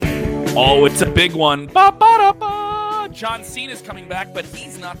Oh, it's a big one. Ba-ba-da-ba. John Cena's coming back, but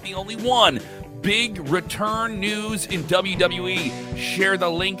he's not the only one. Big return news in WWE. Share the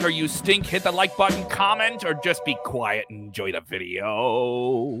link or you stink. Hit the like button, comment, or just be quiet and enjoy the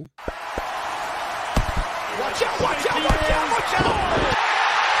video. Watch out, watch out, watch out, watch out!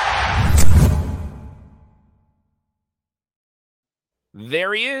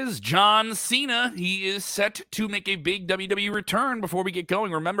 There he is, John Cena. He is set to make a big WWE return. Before we get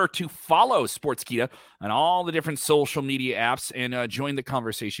going, remember to follow Sportskeeda on all the different social media apps and join the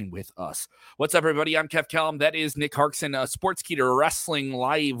conversation with us. What's up, everybody? I'm Kev Callum. That is Nick Harkson. Sportskeeda Wrestling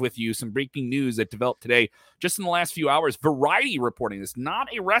Live with you. Some breaking news that developed today just in the last few hours. Variety reporting this, not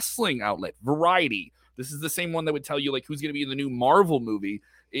a wrestling outlet. Variety. This is the same one that would tell you like who's going to be in the new Marvel movie,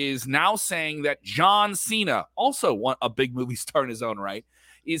 is now saying that John Cena, also a big movie star in his own right,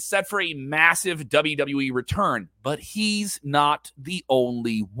 is set for a massive WWE return. But he's not the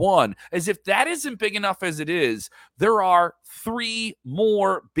only one. As if that isn't big enough as it is, there are 3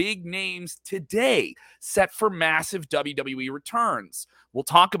 more big names today set for massive WWE returns. We'll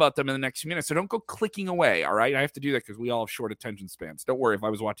talk about them in the next few minutes, so don't go clicking away, all right? I have to do that because we all have short attention spans. Don't worry, if I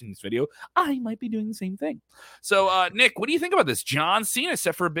was watching this video, I might be doing the same thing. So, Nick, what do you think about this? John Cena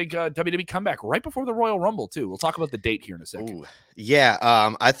set for a big WWE comeback right before the Royal Rumble, too. We'll talk about the date here in a second. Ooh, yeah,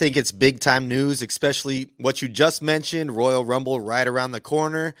 I think it's big-time news, especially what you just mentioned, Royal Rumble right around the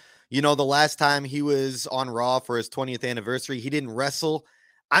corner. You know, the last time he was on Raw for his 20th anniversary, he didn't wrestle.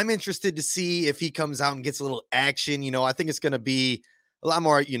 I'm interested to see if he comes out and gets a little action. You know, I think it's going to be a lot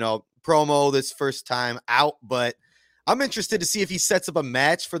more, promo this first time out, but I'm interested to see if he sets up a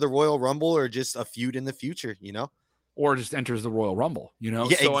match for the Royal Rumble or just a feud in the future, Or just enters the Royal Rumble, Yeah,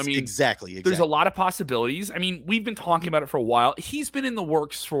 So, exactly. There's a lot of possibilities. I mean, we've been talking about it for a while. He's been in the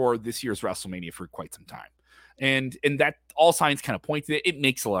works for this year's WrestleMania for quite some time. And that all signs kind of point to it. It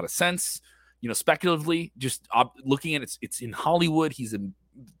makes a lot of sense, speculatively, just looking at it, it's in Hollywood. He's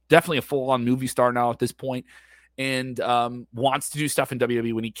definitely a full-on movie star now at this point. And wants to do stuff in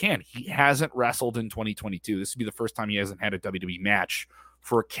WWE when he can. He hasn't wrestled in 2022. This would be the first time he hasn't had a WWE match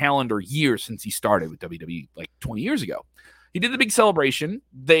for a calendar year since he started with WWE like 20 years ago. He did the big celebration.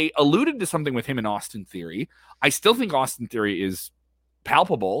 They alluded to something with him in Austin Theory. I still think Austin Theory is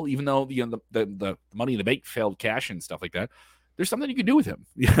palpable, even though the Money in the Bank failed cash and stuff like that. There's something you can do with him.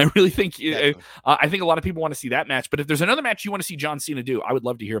 I really think I think a lot of people want to see that match. But if there's another match you want to see John Cena do, I would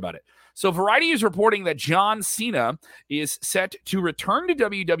love to hear about it. So Variety is reporting that John Cena is set to return to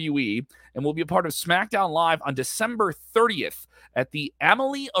WWE and will be a part of SmackDown Live on December 30th at the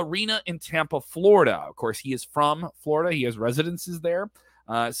Amalie Arena in Tampa, Florida. Of course, he is from Florida. He has residences there.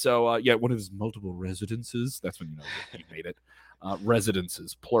 One of his multiple residences. That's when you know he made it.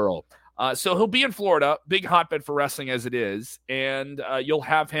 Residences, plural. So he'll be in Florida, big hotbed for wrestling as it is, and you'll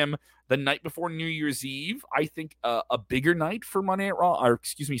have him the night before New Year's Eve. I think a bigger night for Monday Night Raw,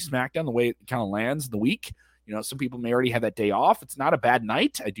 SmackDown, the way it kind of lands in the week. Some people may already have that day off. It's not a bad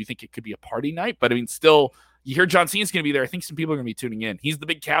night. I do think it could be a party night, but I mean, still, you hear John Cena's going to be there. I think some people are going to be tuning in. He's the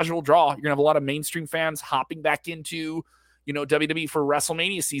big casual draw. You're going to have a lot of mainstream fans hopping back into WWE for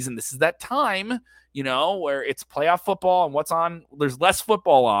WrestleMania season. This is that time, where it's playoff football and what's on. There's less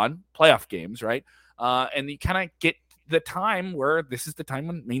football on playoff games, right? And you kind of get the time where this is the time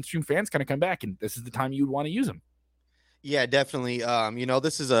when mainstream fans kind of come back, and this is the time you'd want to use them. Yeah, definitely.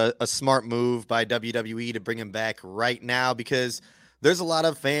 This is a smart move by WWE to bring him back right now because there's a lot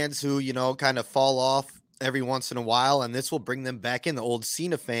of fans who, kind of fall off every once in a while, and this will bring them back in. The old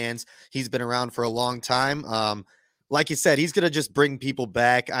Cena fans, he's been around for a long time. Like you said, he's going to just bring people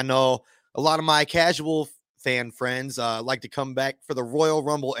back. I know a lot of my casual fan friends like to come back for the Royal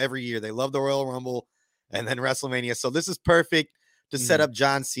Rumble every year. They love the Royal Rumble and then WrestleMania. So this is perfect to set up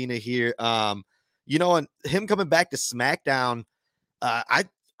John Cena here. And him coming back to SmackDown, I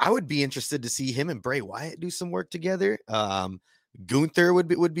would be interested to see him and Bray Wyatt do some work together. Gunther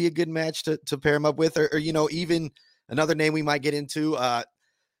would be a good match to pair him up with, or even another name we might get into.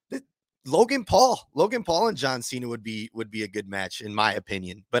 Logan Paul and John Cena would be a good match in my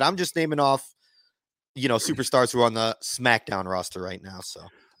opinion, but I'm just naming off, superstars who are on the SmackDown roster right now. So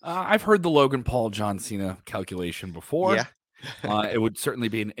I've heard the Logan Paul, John Cena calculation before. Yeah. It would certainly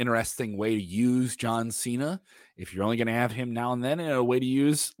be an interesting way to use John Cena if you're only going to have him now and then, and a way to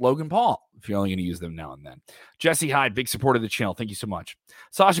use Logan Paul if you're only going to use them now and then. Jesse Hyde, big supporter of the channel. Thank you so much.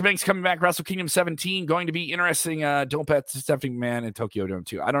 Sasha Banks coming back, Wrestle Kingdom 17, going to be interesting. Don't bet Stephanie McMahon in Tokyo Dome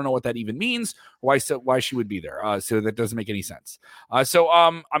 2. I don't know what that even means, why she would be there. So that doesn't make any sense. I'm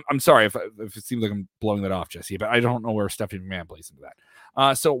sorry if it seems like I'm blowing that off, Jesse, but I don't know where Stephanie McMahon plays into that.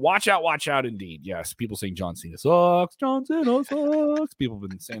 So watch out indeed. Yes, people saying John Cena sucks. John Cena sucks. People have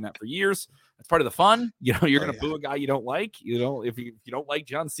been saying that for years. That's part of the fun. You're going to boo a guy you don't like. If you don't like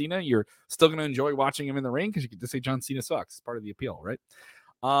John Cena, you're still going to enjoy watching him in the ring because you get to say John Cena sucks. It's part of the appeal, right?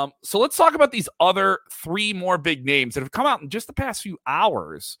 So let's talk about these other 3 more big names that have come out in just the past few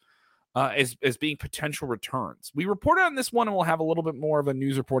hours as being potential returns. We reported on this one, and we'll have a little bit more of a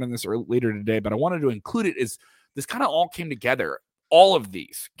news report on this later today, but I wanted to include it as this kind of all came together. All of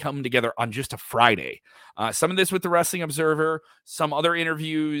these come together on just a Friday. Some of this with the Wrestling Observer, some other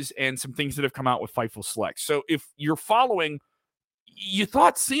interviews, and some things that have come out with Fightful Select. So if you're following, you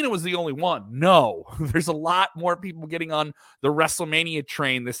thought Cena was the only one. No, there's a lot more people getting on the WrestleMania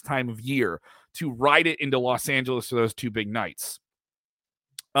train this time of year to ride it into Los Angeles for those 2 big nights.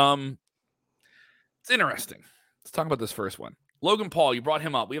 It's interesting. Let's talk about this first one. Logan Paul, you brought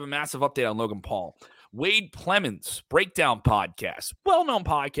him up. We have a massive update on Logan Paul. Wade Plemons, Breakdown Podcast, well-known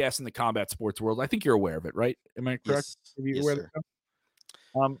podcast in the combat sports world. I think you're aware of it, right? Am I correct? Yes, sir.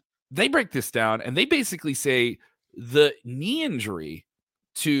 They break this down, and they basically say the knee injury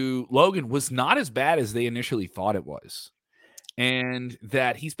to Logan was not as bad as they initially thought it was, and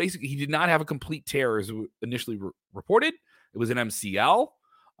that he did not have a complete tear as initially reported. It was an MCL,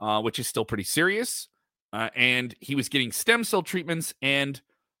 which is still pretty serious, and he was getting stem cell treatments and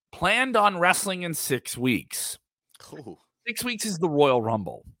planned on wrestling in 6 weeks. Cool. 6 weeks is the Royal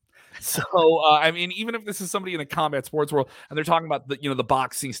Rumble. So, even if this is somebody in the combat sports world, and they're talking about the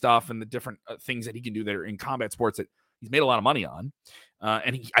boxing stuff and the different things that he can do that are in combat sports that he's made a lot of money on,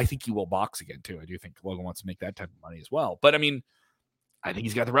 and I think he will box again too. I do think Logan wants to make that type of money as well. But I think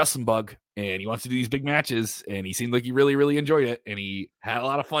he's got the wrestling bug, and he wants to do these big matches, and he seemed like he really, really enjoyed it, and he had a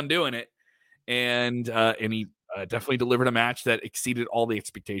lot of fun doing it, and he definitely delivered a match that exceeded all the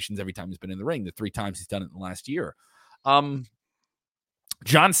expectations every time he's been in the ring. The 3 times he's done it in the last year.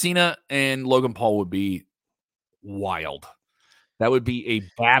 John Cena and Logan Paul would be wild. That would be a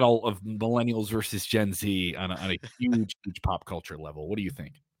battle of millennials versus Gen Z on a huge, huge pop culture level. What do you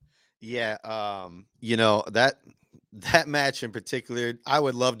think? Yeah, that match in particular, I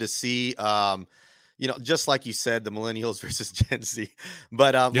would love to see. Just like you said, the millennials versus Gen Z.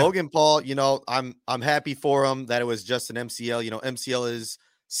 But yeah. Logan Paul, I'm happy for him that it was just an MCL. MCL is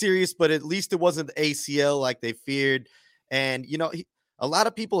serious, but at least it wasn't the ACL like they feared. And a lot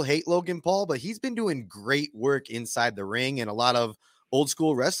of people hate Logan Paul, but he's been doing great work inside the ring, and a lot of old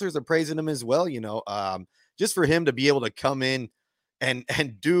school wrestlers are praising him as well. Just for him to be able to come in and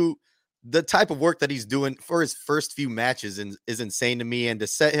do the type of work that he's doing for his first few matches is insane to me. And to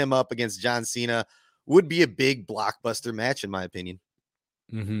set him up against John Cena would be a big blockbuster match, in my opinion.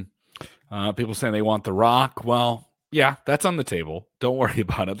 Mm-hmm. People saying they want The Rock. Well, yeah, that's on the table. Don't worry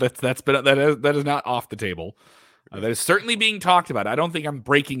about it. That is not off the table. That is certainly being talked about. I don't think I'm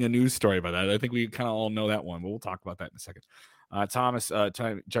breaking a news story about that. I think we kind of all know that one, but we'll talk about that in a second. Thomas,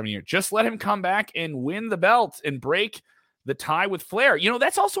 jumping here, just let him come back and win the belt and break the tie with Flair.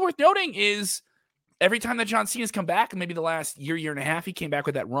 That's also worth noting is every time that John Cena's come back, and maybe the last year and a half, he came back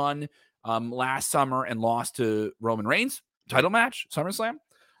with that run last summer and lost to Roman Reigns, title match, SummerSlam.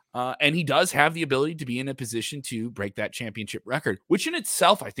 And he does have the ability to be in a position to break that championship record, which in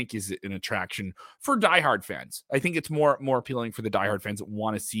itself, I think, is an attraction for diehard fans. I think it's more appealing for the diehard fans that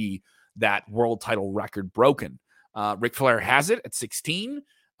want to see that world title record broken. Ric Flair has it at 16,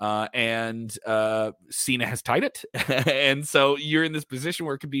 and Cena has tied it. And so you're in this position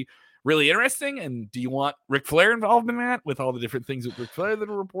where it could be really interesting. And do you want Ric Flair involved in that with all the different things with Ric Flair that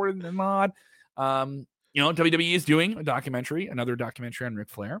are reported and not? WWE is doing another documentary on Ric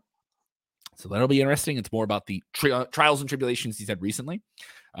Flair. So that'll be interesting. It's more about the trials and tribulations he's had recently.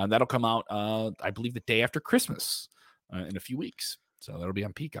 That'll come out, I believe, the day after Christmas in a few weeks. So that'll be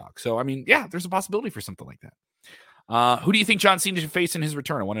on Peacock. So, there's a possibility for something like that. Who do you think John Cena should face in his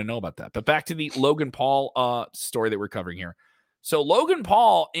return? I want to know about that. But back to the Logan Paul story that we're covering here. So Logan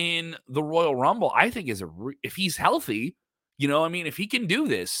Paul in the Royal Rumble, I think if he's healthy, if he can do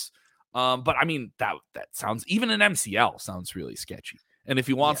this, but that sounds, even an MCL sounds really sketchy. And if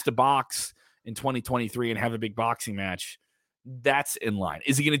he wants to box in 2023 and have a big boxing match, that's in line.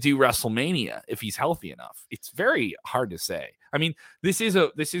 Is he going to do WrestleMania if he's healthy enough? It's very hard to say. This is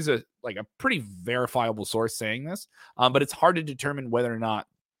a pretty verifiable source saying this, but it's hard to determine whether or not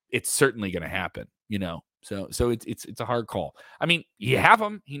it's certainly going to happen, So it's a hard call. You have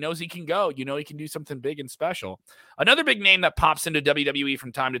him. He knows he can go. He can do something big and special. Another big name that pops into WWE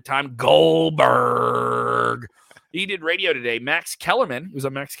from time to time, Goldberg. He did radio today. Max Kellerman. It was a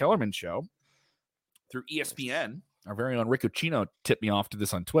Max Kellerman show through ESPN. Our very own Rick Ucchino tipped me off to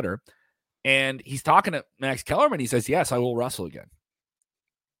this on Twitter. And he's talking to Max Kellerman. He says, yes, I will wrestle again.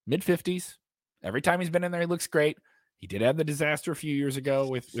 mid-50s. Every time he's been in there, he looks great. He did have the disaster a few years ago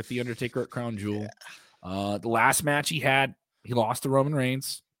with the Undertaker at Crown Jewel. The last match he had, he lost to Roman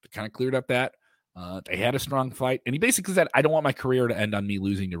Reigns. Kind of cleared up that. They had a strong fight. And he basically said, I don't want my career to end on me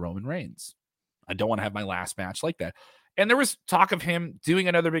losing to Roman Reigns. I don't want to have my last match like that. And there was talk of him doing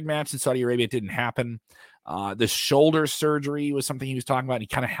another big match in Saudi Arabia. It didn't happen. The shoulder surgery was something he was talking about. And he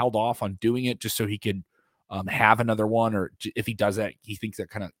kind of held off on doing it just so he could have another one. Or if he does that, he thinks that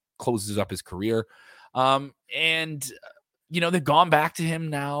kind of closes up his career. And they've gone back to him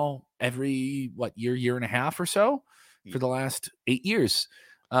now every, year and a half or so for the last 8 years.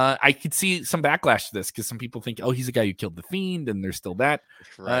 I could see some backlash to this because some people think, oh, he's the guy who killed the Fiend, and there's still that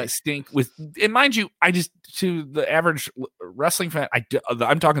stink with. And mind you, to the average wrestling fan,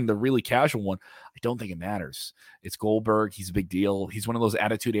 I'm talking the really casual one. I don't think it matters. It's Goldberg. He's a big deal. He's one of those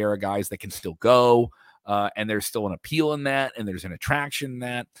Attitude Era guys that can still go, and there's still an appeal in that, and there's an attraction in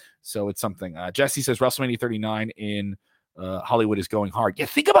that. So it's something. Jesse says WrestleMania 39 in Hollywood is going hard. Yeah,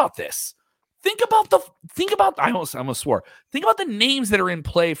 think about this. Think about I almost swore. Think about the names that are in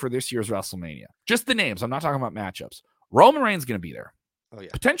play for this year's WrestleMania. Just the names. I'm not talking about matchups. Roman Reigns is going to be there. Oh,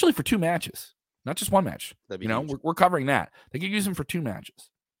 yeah. Potentially for 2 matches, not just 1 match. We're covering that. They could use him for 2 matches.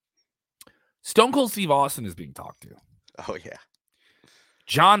 Stone Cold Steve Austin is being talked to. Oh, yeah.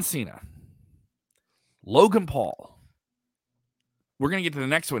 John Cena. Logan Paul. We're going to get to the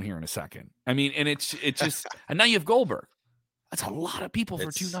next one here in a second. I mean, and it's just, and now you have Goldberg. That's a lot of people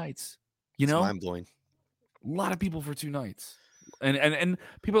for 2 nights. It's mind-blowing. A lot of people for 2 nights. And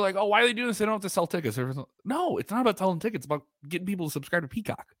people are like, oh, why are they doing this? They don't have to sell tickets. No, it's not about selling tickets. It's about getting people to subscribe to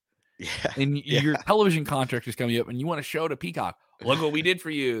Peacock. Yeah. And your television contract is coming up and you want to show to Peacock. Look what we did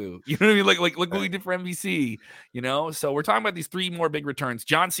for you. You know what I mean? Like look what we did for NBC. So we're talking about these 3 more big returns.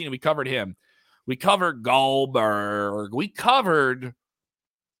 John Cena, we covered him. We covered Goldberg. We covered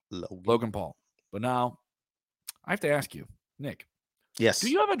Logan Paul. But now I have to ask you, Nick. Yes.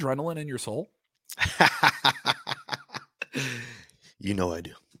 Do you have adrenaline in your soul? I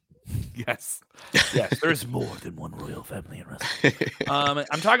do. Yes. There's more than one royal family in wrestling.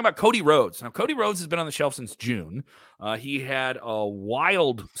 I'm talking about Cody Rhodes. Now, Cody Rhodes has been on the shelf since June. He had a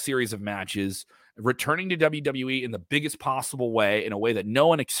wild series of matches, returning to WWE in the biggest possible way, in a way that no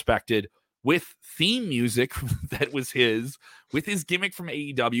one expected, with theme music that was his, with his gimmick from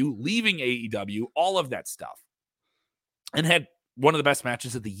AEW, leaving AEW, all of that stuff. And had one of the best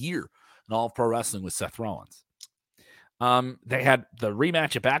matches of the year in all of pro wrestling with Seth Rollins. They had the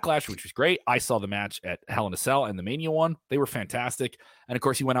rematch at Backlash, which was great. I saw the match at Hell in a Cell and the Mania one. They were fantastic. And of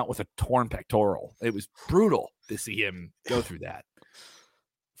course, he went out with a torn pectoral. It was brutal to see him go through that.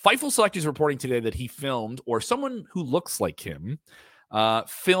 Fightful Select is reporting today that he filmed, or someone who looks like him,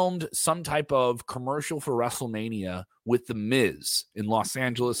 filmed some type of commercial for WrestleMania with The Miz in Los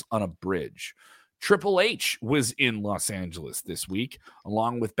Angeles on a bridge. Triple H was in Los Angeles this week,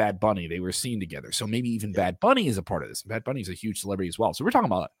 along with Bad Bunny. They were seen together. So maybe even Bad Bunny is a part of this. Bad Bunny is a huge celebrity as well. So we're talking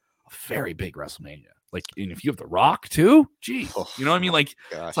about a very big WrestleMania. Like, and if you have The Rock too, geez, you know what I mean? Like,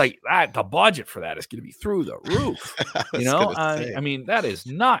 it's like that. The budget for that is going to be through the roof. I mean, that is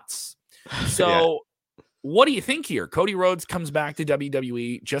nuts. So what do you think here? Cody Rhodes comes back to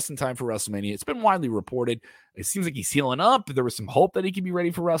WWE just in time for WrestleMania. It's been widely reported. It seems like he's healing up. There was some hope that he could be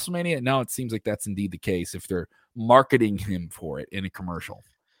ready for WrestleMania. And now it seems like that's indeed the case if they're marketing him for it in a commercial.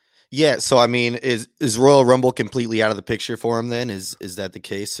 Yeah. So, I mean, is Royal Rumble completely out of the picture for him then? Is that the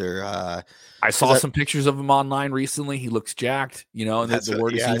case? Or I saw some pictures of him online recently. He looks jacked, and the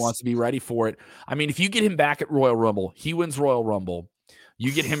word is he wants to be ready for it. I mean, if you get him back at Royal Rumble, he wins Royal Rumble.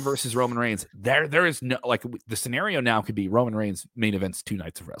 You get him versus Roman Reigns. There is no, like, the scenario now could be Roman Reigns main events 2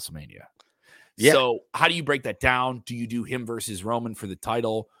 nights of WrestleMania. Yeah. So how do you break that down? Do you do him versus Roman for the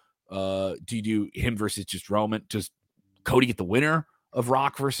title? Do you do him versus just Roman? Does Cody get the winner of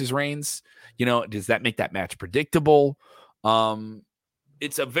Rock versus Reigns? Does that make that match predictable?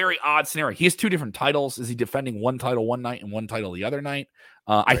 It's a very odd scenario. He has 2 different titles. Is he defending one title one night and one title the other night?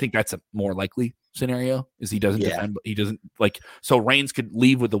 Right. I think that's a more likely scenario, is he doesn't defend, but he doesn't, like, so Reigns could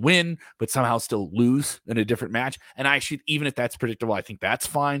leave with a win, but somehow still lose in a different match. And even if that's predictable, I think that's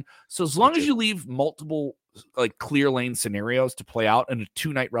fine. So as long as you leave multiple, like, clear lane scenarios to play out in a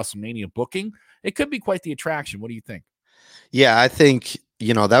 2-night WrestleMania booking, it could be quite the attraction. What do you think? Yeah, I think,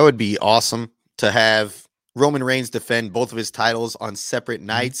 that would be awesome to have Roman Reigns defend both of his titles on separate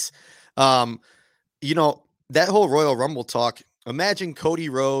nights. That whole Royal Rumble talk, imagine Cody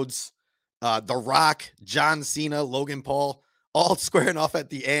Rhodes, The Rock, John Cena, Logan Paul, all squaring off at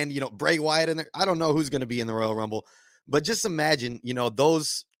the end, Bray Wyatt in there. I don't know who's going to be in the Royal Rumble, but just imagine,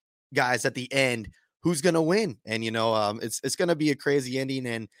 those guys at the end who's going to win. And, it's going to be a crazy ending.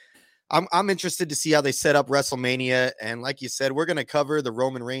 And I'm interested to see how they set up WrestleMania. And like you said, we're going to cover the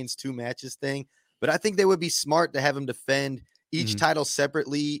Roman Reigns 2 matches thing, but I think they would be smart to have him defend each title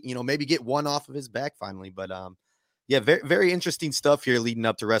separately, maybe get one off of his back finally. But yeah, very, very interesting stuff here leading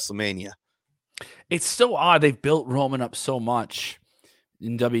up to WrestleMania. It's so odd. They've built Roman up so much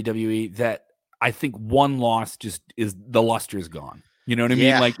in WWE that I think one loss just is the luster is gone. You know what I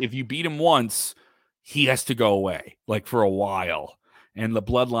mean? Like if you beat him once, he has to go away like for a while. And the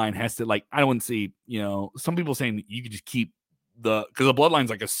bloodline has to I don't see, some people saying that you could just keep because the bloodline's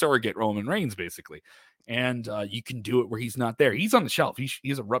like a surrogate Roman Reigns basically. And you can do it where he's not there. He's on the shelf. He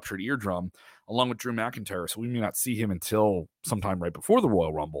has a ruptured eardrum along with Drew McIntyre. So we may not see him until sometime right before the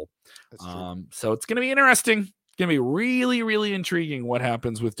Royal Rumble. So it's going to be interesting. It's going to be really, really intriguing what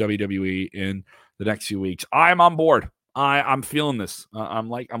happens with WWE in the next few weeks. I'm on board. I'm feeling this. I'm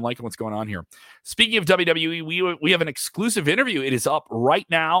liking what's going on here. Speaking of WWE, we have an exclusive interview. It is up right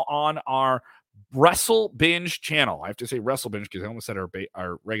now on our Wrestle Binge channel. I have to say Wrestle Binge because I almost said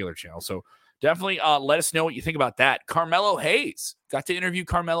our regular channel. So definitely let us know what you think about that. Carmelo Hayes. Got to interview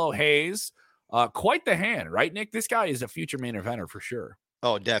Carmelo Hayes. Quite the hand, right, Nick? This guy is a future main eventer for sure.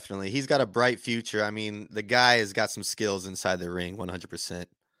 Oh, definitely. He's got a bright future. I mean, the guy has got some skills inside the ring, 100%.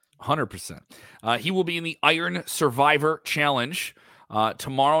 100%. He will be in the Iron Survivor Challenge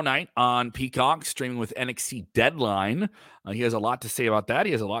tomorrow night on Peacock, streaming with NXT Deadline. He has a lot to say about that.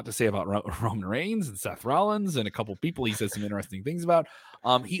 He has a lot to say about Roman Reigns and Seth Rollins and a couple people he said some interesting things about.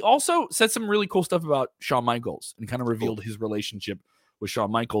 He also said some really cool stuff about Shawn Michaels and kind of revealed his relationship with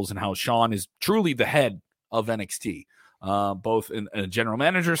Shawn Michaels and how Shawn is truly the head of NXT. Both in a general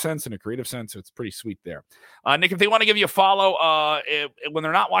manager sense and a creative sense. So it's pretty sweet there. Nick, if they want to give you a follow when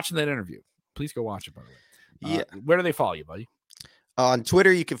they're not watching that interview, please go watch it, by the way. Where do they follow you, buddy? On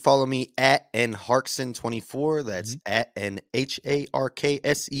Twitter, you can follow me at nharksen24. That's at NHARKSEN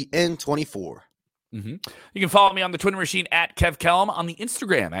 24. You can follow me on the Twitter machine at Kev Kellum, on the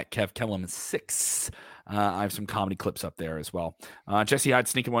Instagram at Kev Kellum6. I have some comedy clips up there as well. Jesse Hyde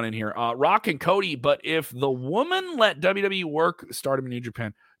sneaking one in here. Rock and Cody, but if the woman let WWE work Stardom in New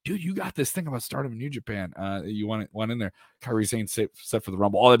Japan, dude, you got this thing about Stardom in New Japan. You want one in there. Kairi Sane set for the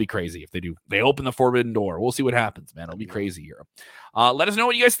Rumble. Oh, that'd be crazy if they do. They open the forbidden door. We'll see what happens, man. It'll be crazy here. Let us know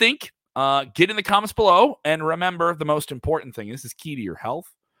what you guys think. Get in the comments below. And remember, the most important thing, this is key to your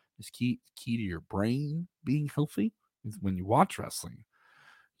health. It's key to your brain being healthy. Is when you watch wrestling,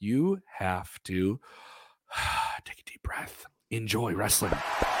 you have to take a deep breath. Enjoy wrestling. Watch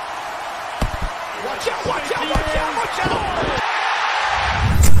out, watch out, watch out, watch out!